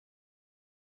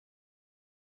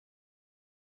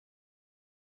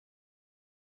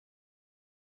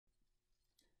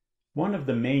One of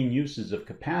the main uses of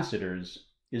capacitors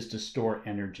is to store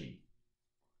energy.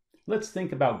 Let's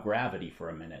think about gravity for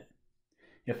a minute.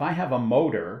 If I have a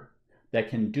motor that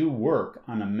can do work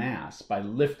on a mass by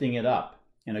lifting it up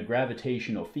in a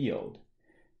gravitational field,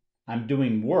 I'm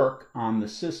doing work on the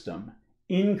system,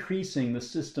 increasing the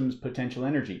system's potential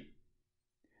energy.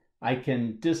 I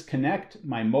can disconnect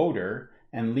my motor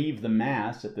and leave the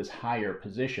mass at this higher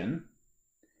position,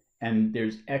 and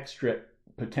there's extra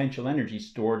potential energy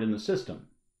stored in the system.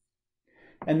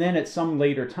 And then at some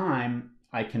later time,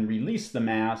 I can release the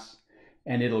mass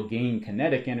and it'll gain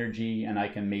kinetic energy, and I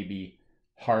can maybe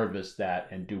harvest that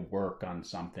and do work on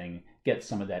something, get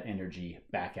some of that energy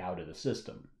back out of the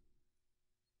system.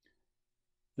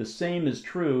 The same is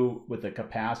true with a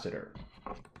capacitor.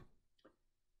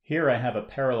 Here I have a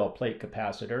parallel plate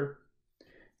capacitor,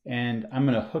 and I'm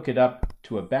going to hook it up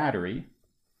to a battery.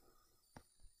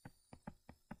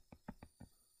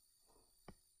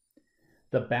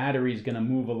 The battery is going to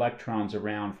move electrons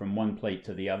around from one plate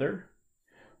to the other.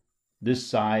 This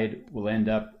side will end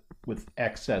up with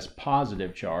excess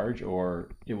positive charge, or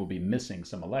it will be missing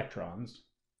some electrons.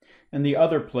 And the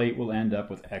other plate will end up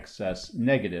with excess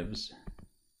negatives.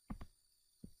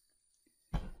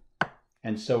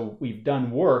 And so we've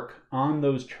done work on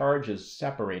those charges,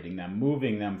 separating them,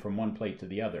 moving them from one plate to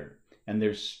the other. And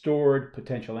there's stored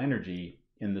potential energy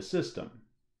in the system.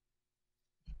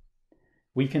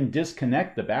 We can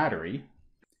disconnect the battery,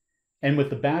 and with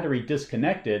the battery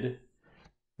disconnected,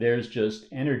 there's just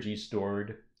energy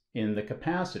stored in the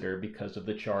capacitor because of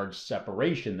the charge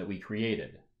separation that we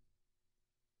created.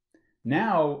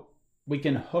 Now we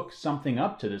can hook something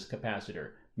up to this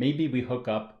capacitor. Maybe we hook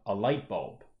up a light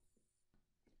bulb.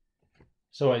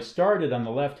 So I started on the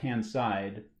left-hand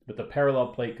side with a parallel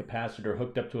plate capacitor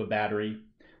hooked up to a battery.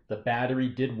 The battery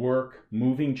did work,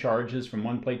 moving charges from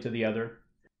one plate to the other.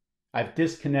 I've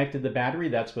disconnected the battery.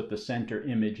 That's what the center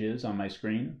image is on my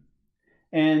screen.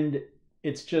 And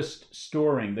it's just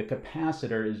storing. The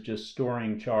capacitor is just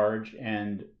storing charge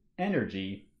and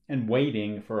energy and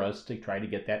waiting for us to try to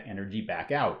get that energy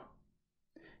back out.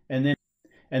 And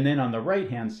then on the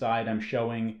right-hand side, I'm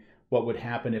showing what would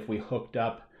happen if we hooked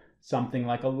up something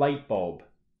like a light bulb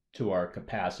to our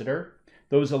capacitor.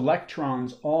 Those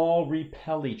electrons all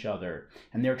repel each other,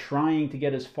 and they're trying to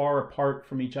get as far apart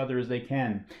from each other as they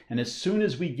can. And as soon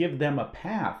as we give them a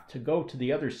path to go to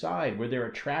the other side where they're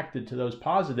attracted to those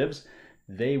positives,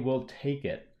 they will take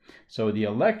it. So the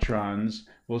electrons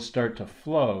will start to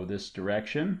flow this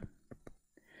direction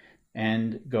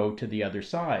and go to the other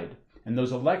side. And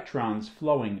those electrons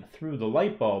flowing through the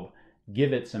light bulb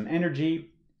give it some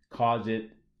energy, cause it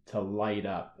to light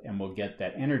up, and we'll get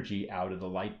that energy out of the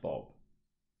light bulb.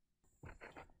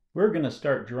 We're going to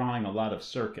start drawing a lot of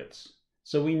circuits,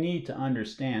 so we need to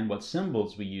understand what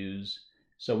symbols we use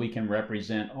so we can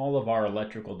represent all of our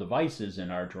electrical devices in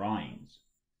our drawings.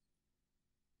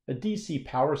 A DC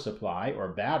power supply or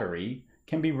battery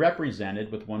can be represented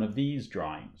with one of these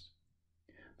drawings.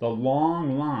 The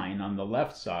long line on the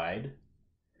left side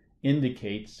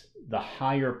indicates the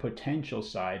higher potential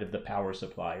side of the power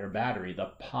supply or battery,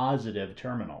 the positive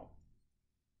terminal.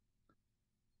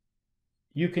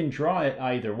 You can draw it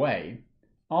either way.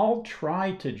 I'll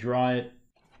try to draw it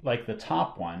like the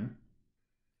top one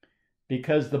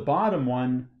because the bottom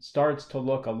one starts to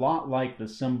look a lot like the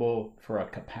symbol for a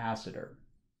capacitor.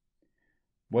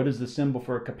 What is the symbol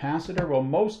for a capacitor? Well,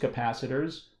 most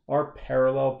capacitors are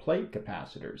parallel plate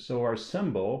capacitors. So our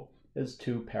symbol is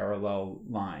two parallel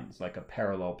lines, like a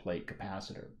parallel plate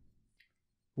capacitor.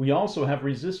 We also have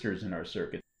resistors in our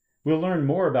circuit. We'll learn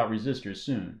more about resistors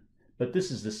soon, but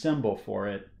this is the symbol for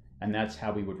it, and that's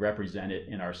how we would represent it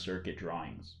in our circuit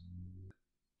drawings.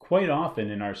 Quite often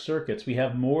in our circuits, we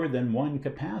have more than one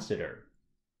capacitor.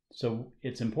 So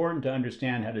it's important to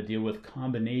understand how to deal with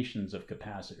combinations of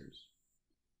capacitors.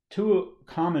 Two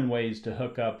common ways to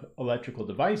hook up electrical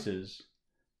devices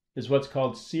is what's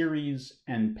called series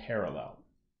and parallel.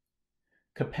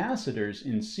 Capacitors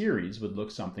in series would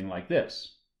look something like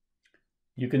this.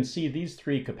 You can see these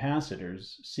three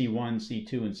capacitors, C1,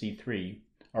 C2, and C3,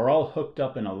 are all hooked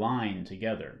up in a line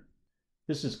together.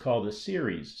 This is called a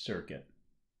series circuit.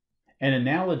 An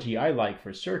analogy I like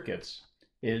for circuits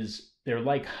is they're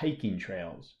like hiking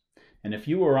trails. And if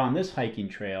you were on this hiking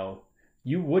trail,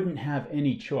 you wouldn't have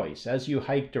any choice. As you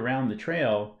hiked around the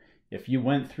trail, if you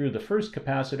went through the first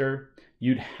capacitor,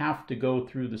 you'd have to go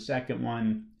through the second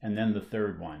one and then the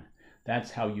third one.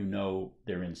 That's how you know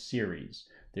they're in series.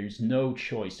 There's no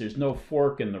choice. There's no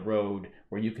fork in the road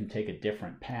where you can take a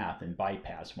different path and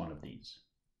bypass one of these.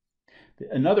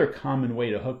 Another common way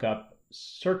to hook up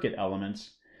circuit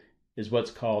elements is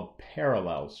what's called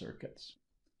parallel circuits.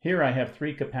 Here I have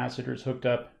 3 capacitors hooked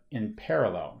up in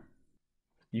parallel.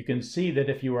 You can see that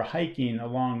if you were hiking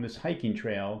along this hiking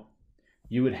trail,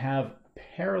 you would have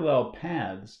parallel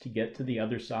paths to get to the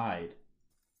other side.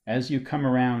 As you come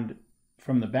around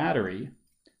from the battery,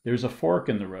 there's a fork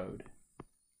in the road.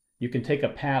 You can take a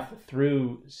path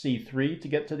through C3 to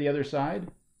get to the other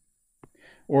side,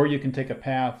 or you can take a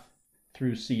path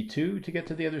through C2 to get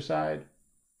to the other side,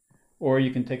 or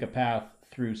you can take a path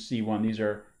through C1. These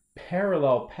are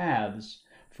parallel paths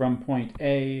from point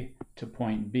A to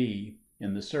point B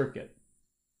in the circuit.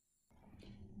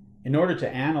 In order to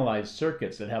analyze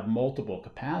circuits that have multiple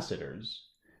capacitors,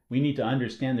 we need to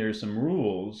understand there are some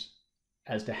rules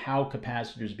as to how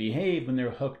capacitors behave when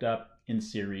they're hooked up in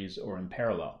series or in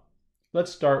parallel.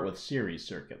 Let's start with series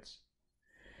circuits.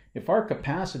 If our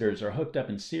capacitors are hooked up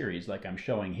in series, like I'm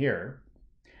showing here,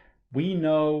 we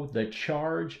know the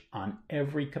charge on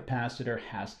every capacitor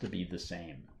has to be the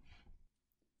same.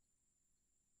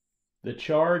 The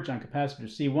charge on capacitor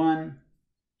C1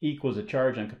 equals the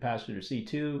charge on capacitor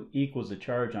C2 equals the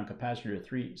charge on capacitor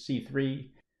C3.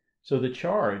 So the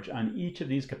charge on each of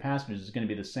these capacitors is going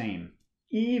to be the same,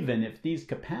 even if these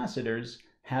capacitors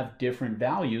have different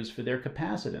values for their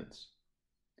capacitance.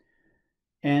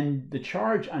 And the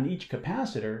charge on each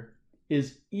capacitor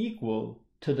is equal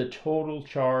to the total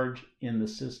charge in the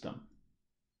system.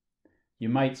 You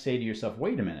might say to yourself,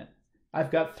 wait a minute,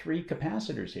 I've got 3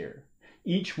 capacitors here.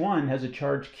 Each one has a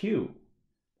charge Q.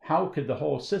 How could the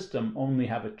whole system only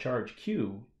have a charge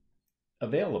Q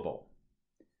available?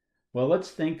 Well, let's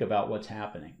think about what's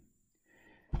happening.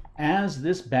 As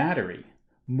this battery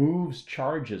moves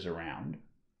charges around,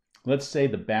 let's say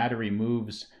the battery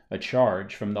moves a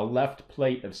charge from the left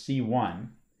plate of C1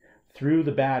 through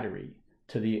the battery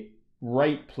to the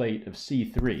right plate of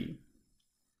C3.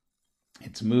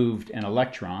 It's moved an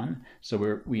electron,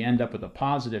 so we end up with a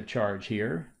positive charge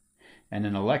here, and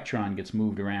an electron gets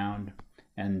moved around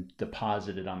and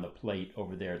deposited on the plate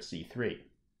over there at C3.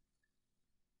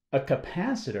 A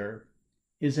capacitor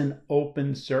is an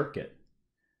open circuit.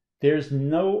 There's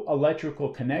no electrical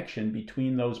connection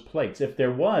between those plates. If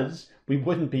there was, we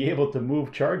wouldn't be able to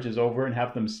move charges over and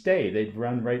have them stay. They'd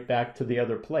run right back to the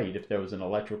other plate if there was an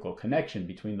electrical connection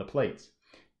between the plates.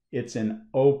 It's an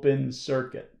open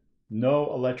circuit,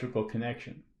 no electrical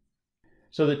connection.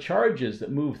 So the charges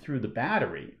that move through the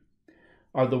battery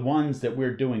are the ones that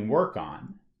we're doing work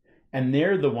on, and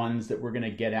they're the ones that we're going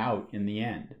to get out in the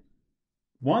end.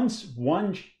 Once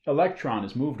one electron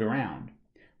is moved around,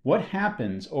 what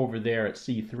happens over there at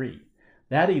C3?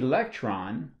 That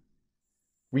electron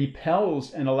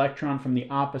repels an electron from the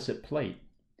opposite plate,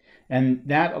 and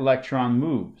that electron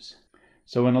moves.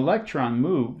 So an electron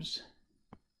moves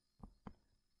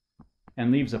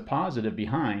and leaves a positive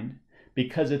behind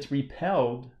because it's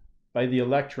repelled by the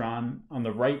electron on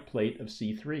the right plate of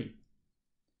C3.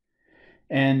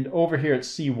 And over here at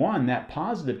C1, that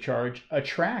positive charge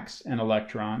attracts an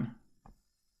electron,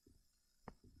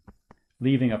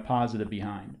 leaving a positive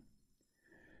behind.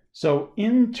 So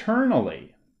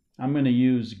internally, I'm going to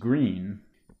use green.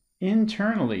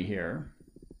 Internally here,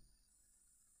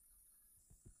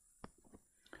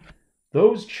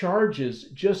 those charges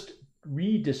just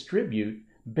redistribute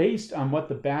based on what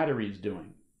the battery is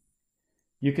doing.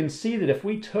 You can see that if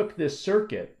we took this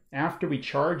circuit, after we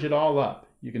charge it all up,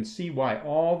 you can see why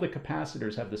all the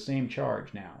capacitors have the same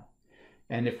charge now.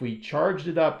 And if we charged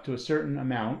it up to a certain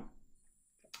amount,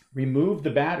 remove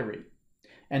the battery,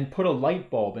 and put a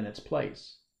light bulb in its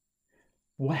place,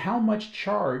 well, how much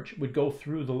charge would go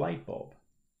through the light bulb?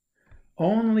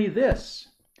 Only this.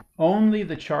 Only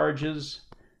the charges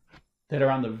that are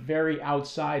on the very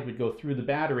outside would go through the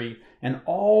battery, and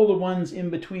all the ones in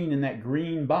between in that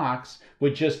green box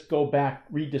would just go back,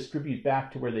 redistribute back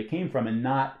to where they came from and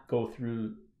not go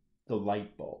through the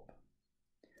light bulb.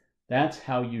 That's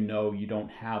how you know you don't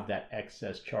have that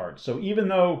excess charge. So even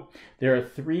though there are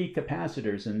 3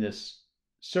 capacitors in this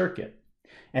circuit,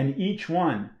 and each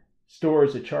one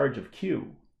stores a charge of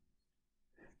Q,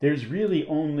 there's really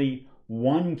only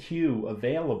 1 Q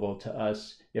available to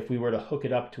us if we were to hook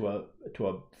it up to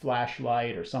a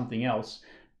flashlight or something else.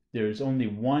 There's only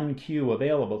 1 Q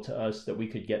available to us that we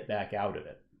could get back out of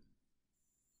it.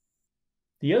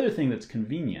 The other thing that's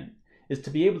convenient is to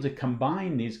be able to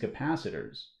combine these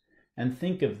capacitors and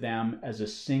think of them as a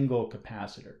single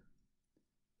capacitor.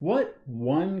 What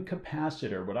 1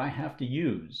 capacitor would I have to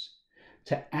use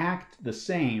to act the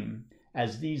same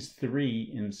as these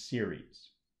 3 in series?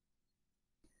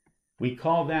 We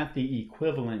call that the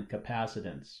equivalent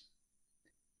capacitance.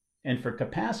 And for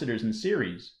capacitors in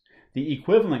series, the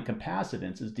equivalent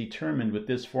capacitance is determined with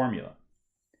this formula.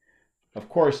 Of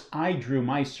course, I drew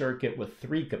my circuit with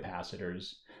 3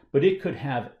 capacitors, but it could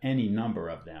have any number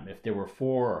of them. If there were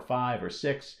 4 or 5 or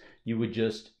 6, you would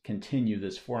just continue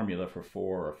this formula for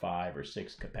 4 or 5 or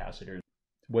 6 capacitors,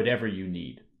 whatever you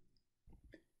need.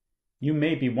 You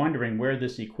may be wondering where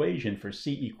this equation for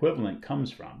C equivalent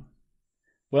comes from.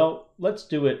 Well, let's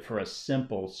do it for a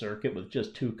simple circuit with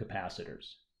just 2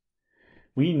 capacitors.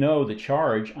 We know the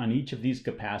charge on each of these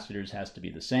capacitors has to be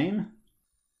the same.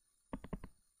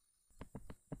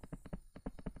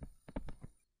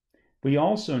 We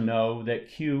also know that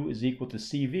Q is equal to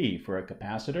CV for a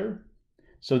capacitor.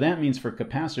 So that means for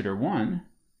capacitor 1,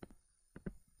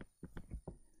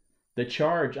 the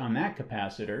charge on that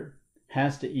capacitor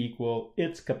has to equal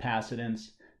its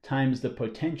capacitance times the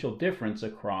potential difference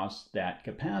across that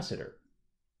capacitor.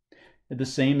 The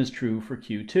same is true for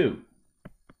Q2.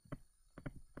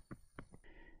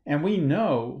 And we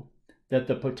know that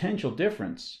the potential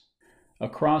difference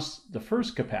across the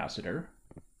first capacitor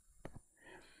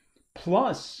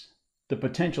plus the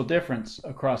potential difference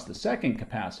across the second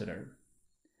capacitor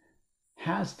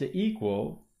has to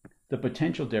equal the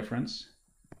potential difference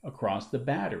across the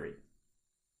battery.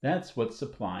 That's what's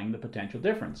supplying the potential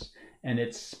difference, and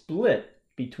it's split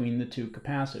between the 2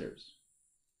 capacitors.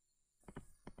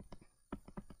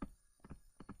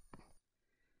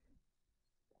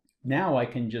 Now I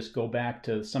can just go back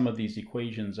to some of these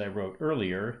equations I wrote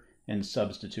earlier and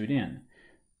substitute in.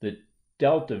 The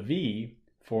delta V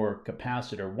for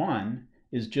capacitor 1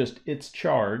 is just its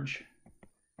charge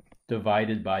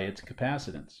divided by its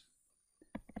capacitance.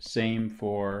 Same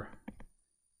for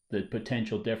the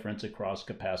potential difference across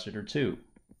capacitor 2.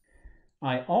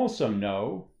 I also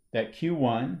know that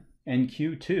Q1 and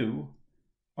Q2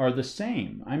 are the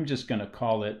same. I'm just going to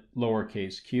call it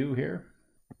lowercase q here.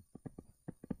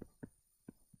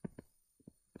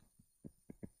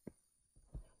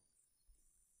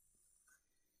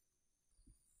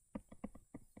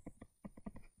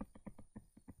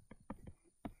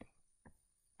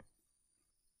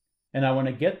 And I want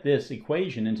to get this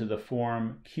equation into the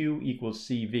form Q equals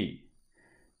CV.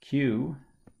 Q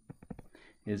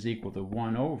is equal to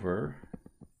 1 over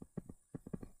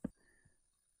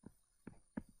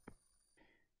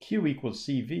Q equals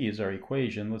CV is our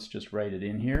equation. Let's just write it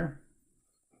in here.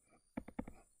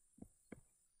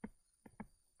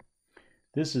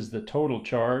 This is the total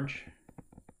charge.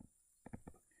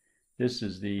 This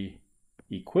is the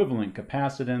equivalent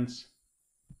capacitance.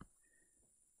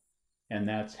 And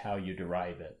that's how you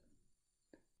derive it.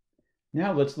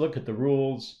 Now let's look at the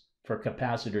rules for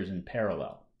capacitors in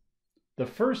parallel. The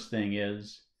first thing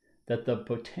is that the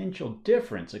potential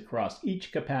difference across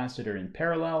each capacitor in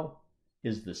parallel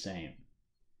is the same.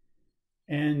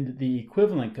 And the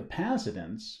equivalent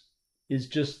capacitance is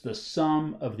just the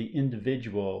sum of the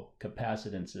individual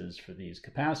capacitances for these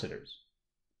capacitors.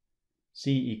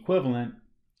 C equivalent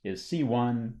is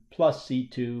C1 plus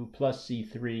C2 plus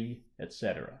C3,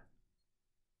 etc.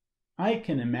 I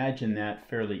can imagine that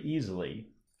fairly easily.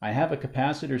 I have a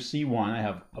capacitor C1, I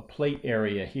have a plate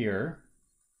area here,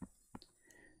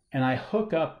 and I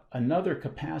hook up another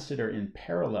capacitor in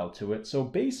parallel to it. So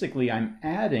basically I'm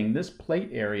adding this plate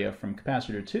area from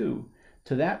capacitor 2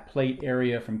 to that plate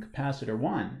area from capacitor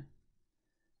 1.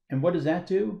 And what does that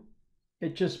do?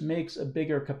 It just makes a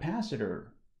bigger capacitor.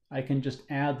 I can just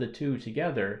add the 2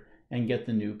 together and get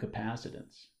the new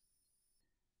capacitance.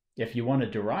 If you want to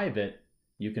derive it,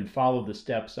 you can follow the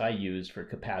steps I use for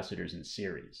capacitors in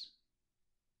series.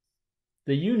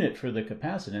 The unit for the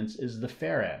capacitance is the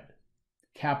farad.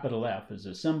 Capital F is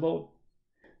a symbol.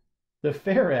 The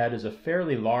farad is a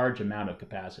fairly large amount of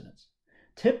capacitance.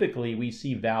 Typically, we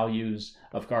see values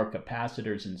of our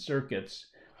capacitors in circuits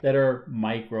that are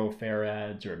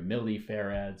microfarads or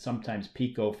millifarads, sometimes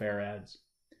picofarads,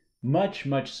 much,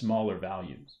 much smaller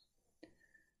values.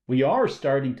 We are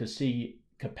starting to see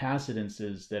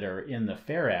capacitances that are in the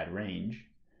farad range.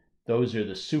 Those are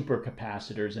the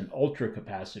supercapacitors and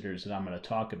ultracapacitors that I'm going to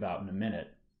talk about in a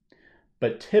minute.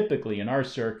 But typically in our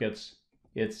circuits,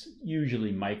 it's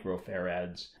usually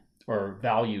microfarads or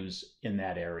values in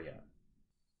that area.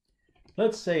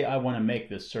 Let's say I want to make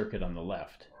this circuit on the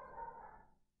left.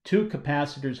 2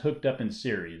 capacitors hooked up in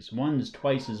series. One is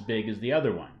twice as big as the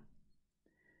other one.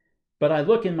 But I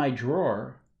look in my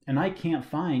drawer and I can't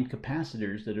find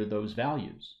capacitors that are those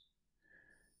values.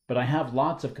 But I have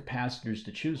lots of capacitors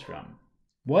to choose from.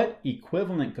 What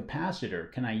equivalent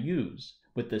capacitor can I use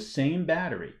with the same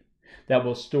battery that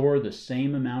will store the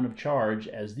same amount of charge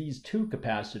as these 2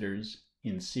 capacitors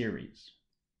in series?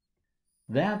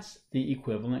 That's the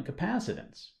equivalent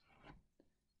capacitance.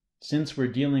 Since we're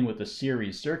dealing with a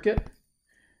series circuit,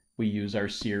 we use our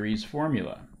series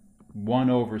formula. 1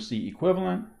 over C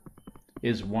equivalent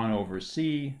is 1 over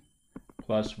C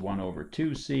plus 1 over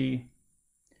 2C,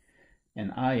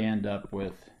 and I end up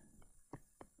with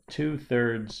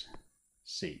 2/3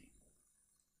 C.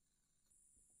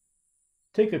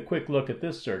 Take a quick look at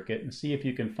this circuit and see if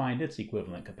you can find its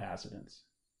equivalent capacitance.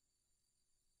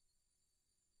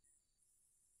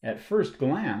 At first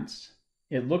glance,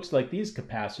 it looks like these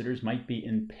capacitors might be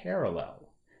in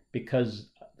parallel because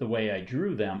the way I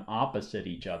drew them opposite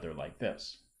each other like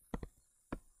this.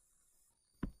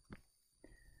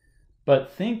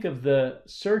 But think of the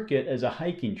circuit as a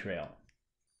hiking trail.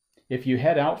 If you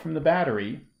head out from the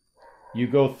battery, you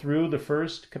go through the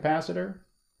first capacitor,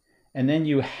 and then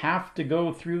you have to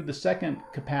go through the second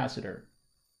capacitor.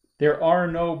 There are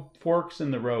no forks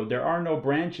in the road. There are no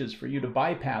branches for you to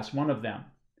bypass one of them.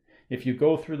 If you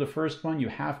go through the first one, you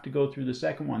have to go through the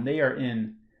second one. They are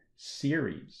in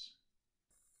series.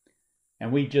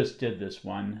 And we just did this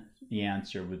one. The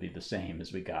answer would be the same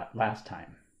as we got last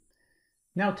time.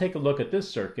 Now take a look at this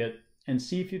circuit and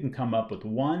see if you can come up with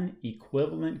one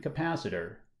equivalent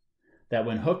capacitor that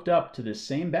when hooked up to this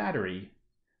same battery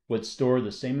would store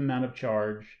the same amount of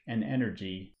charge and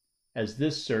energy as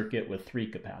this circuit with 3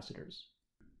 capacitors.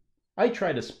 I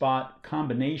try to spot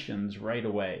combinations right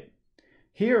away.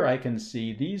 Here I can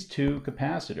see these 2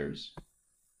 capacitors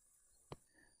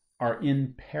are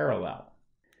in parallel.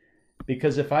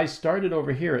 Because if I started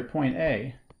over here at point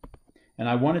A and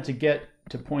I wanted to get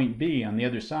to point B on the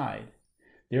other side,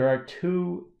 there are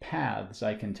 2 paths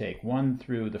I can take, one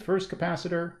through the first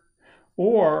capacitor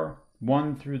or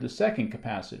one through the second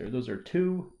capacitor. Those are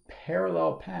 2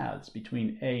 parallel paths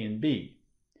between A and B.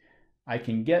 I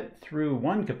can get through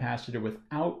one capacitor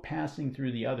without passing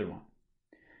through the other one.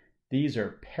 These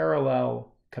are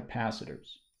parallel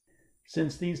capacitors.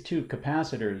 Since these 2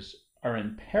 capacitors are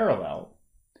in parallel,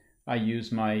 I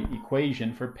use my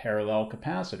equation for parallel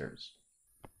capacitors.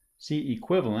 C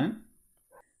equivalent,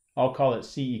 I'll call it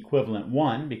C equivalent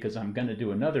 1 because I'm going to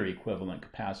do another equivalent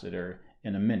capacitor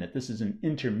in a minute. This is an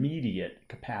intermediate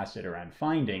capacitor I'm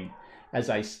finding as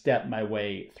I step my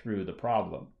way through the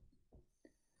problem.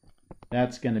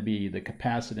 That's going to be the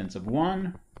capacitance of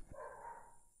one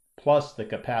plus the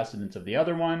capacitance of the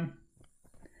other one.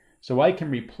 So I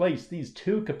can replace these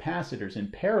 2 capacitors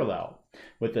in parallel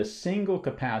with a single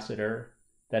capacitor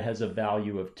that has a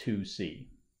value of 2C.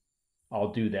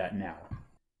 I'll do that now.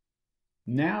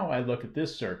 Now I look at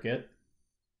this circuit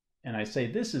and I say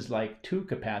this is like 2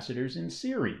 capacitors in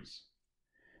series.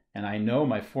 And I know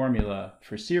my formula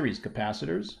for series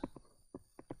capacitors.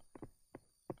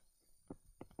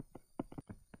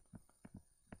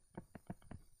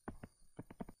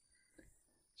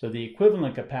 So the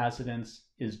equivalent capacitance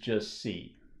is just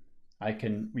C. I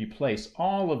can replace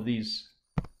all of these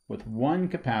with one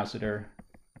capacitor,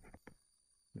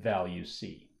 value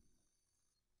C.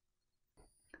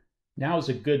 Now is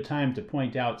a good time to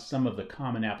point out some of the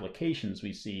common applications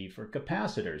we see for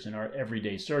capacitors in our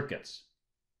everyday circuits.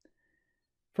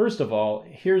 First of all,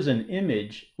 here's an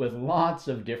image with lots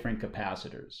of different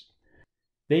capacitors.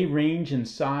 They range in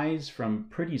size from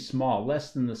pretty small,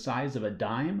 less than the size of a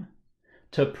dime,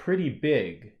 to pretty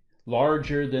big,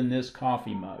 larger than this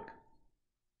coffee mug,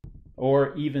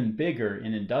 or even bigger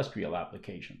in industrial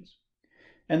applications.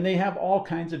 And they have all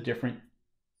kinds of different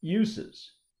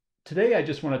uses. Today I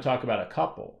just want to talk about a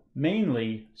couple,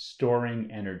 mainly storing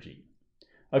energy.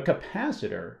 A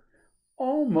capacitor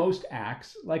almost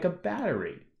acts like a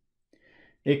battery.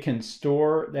 It can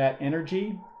store that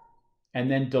energy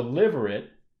and then deliver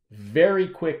it very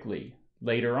quickly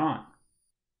later on.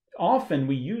 Often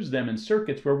we use them in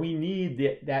circuits where we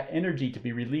need that energy to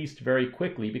be released very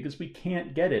quickly because we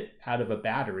can't get it out of a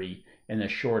battery in a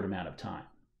short amount of time.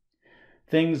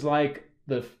 Things like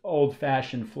the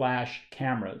old-fashioned flash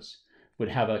cameras would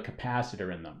have a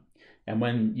capacitor in them. And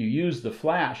when you use the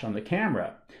flash on the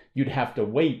camera, you'd have to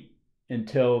wait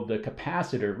until the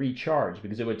capacitor recharged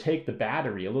because it would take the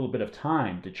battery a little bit of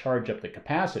time to charge up the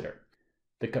capacitor.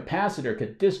 The capacitor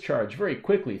could discharge very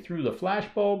quickly through the flash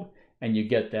bulb and you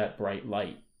get that bright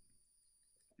light.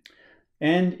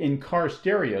 And in car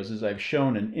stereos, as I've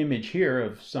shown an image here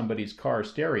of somebody's car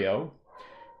stereo,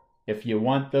 if you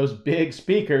want those big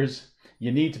speakers,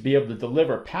 you need to be able to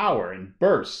deliver power in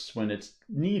bursts when it's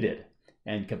needed,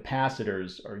 and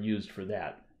capacitors are used for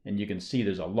that. And you can see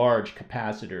there's a large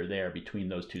capacitor there between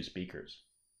those 2 speakers.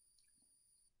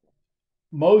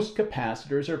 Most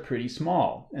capacitors are pretty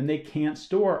small, and they can't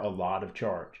store a lot of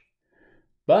charge.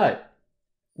 But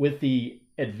with the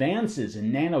advances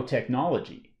in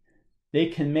nanotechnology, They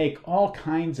can make all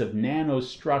kinds of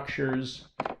nanostructures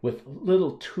with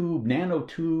little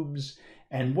nanotubes.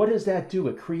 And what does that do?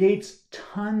 It creates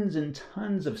tons and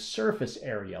tons of surface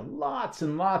area, lots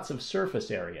and lots of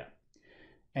surface area.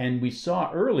 And we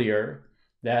saw earlier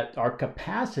that our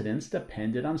capacitance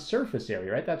depended on surface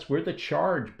area, right? That's where the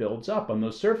charge builds up on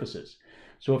those surfaces.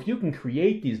 So if you can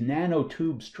create these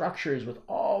nanotube structures with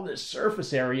all this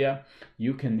surface area,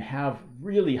 you can have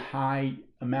really high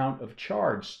amount of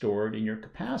charge stored in your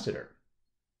capacitor.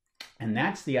 And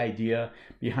that's the idea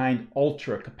behind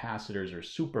ultra capacitors or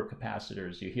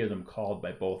supercapacitors. You hear them called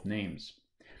by both names.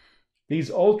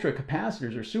 These ultra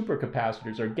capacitors or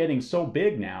supercapacitors are getting so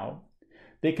big now,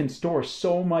 they can store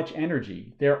so much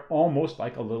energy. They're almost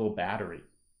like a little battery,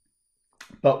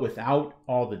 but without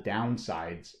all the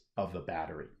downsides of a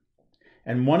battery.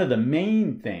 And one of the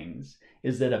main things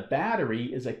is that a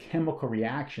battery is a chemical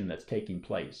reaction that's taking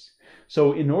place.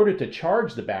 So in order to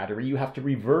charge the battery, you have to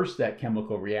reverse that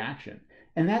chemical reaction.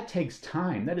 And that takes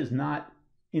time. That is not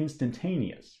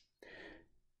instantaneous.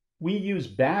 We use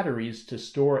batteries to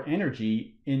store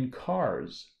energy in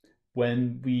cars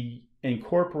when we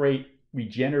incorporate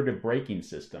regenerative braking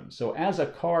systems. So as a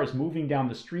car is moving down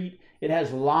the street, it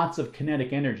has lots of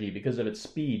kinetic energy because of its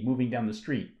speed moving down the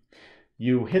street.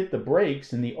 You hit the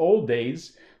brakes. In the old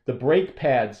days, the brake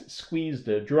pads squeezed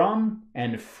a drum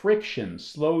and friction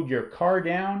slowed your car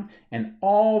down, and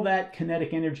all that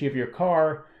kinetic energy of your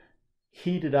car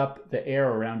heated up the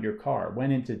air around your car,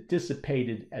 went into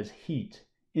dissipated as heat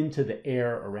into the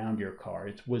air around your car.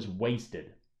 It was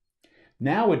wasted.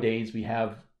 Nowadays, we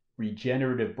have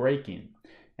regenerative braking.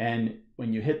 And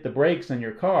when you hit the brakes on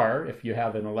your car, if you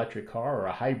have an electric car or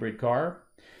a hybrid car,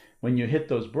 when you hit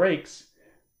those brakes,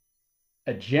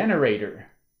 a generator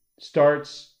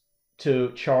starts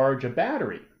to charge a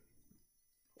battery.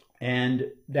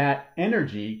 And that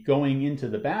energy going into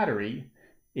the battery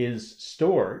is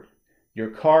stored.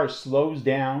 Your car slows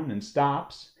down and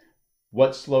stops.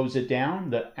 What slows it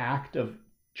down? The act of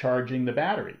charging the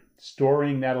battery,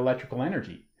 storing that electrical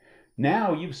energy.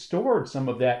 Now you've stored some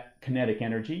of that kinetic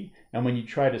energy, and when you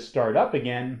try to start up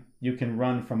again, you can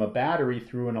run from a battery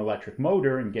through an electric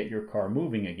motor and get your car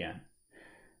moving again.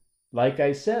 Like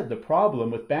I said, the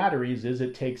problem with batteries is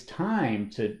it takes time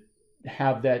to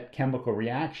have that chemical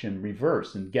reaction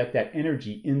reverse and get that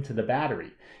energy into the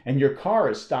battery. And your car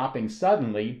is stopping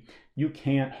suddenly. You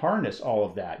can't harness all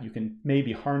of that. You can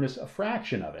maybe harness a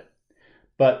fraction of it.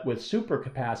 But with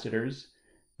supercapacitors,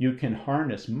 you can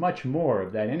harness much more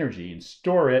of that energy and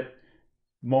store it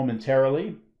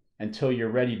momentarily until you're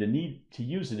ready to need to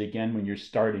use it again when you're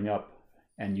starting up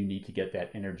and you need to get that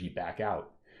energy back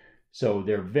out. So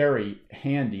they're very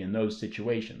handy in those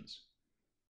situations.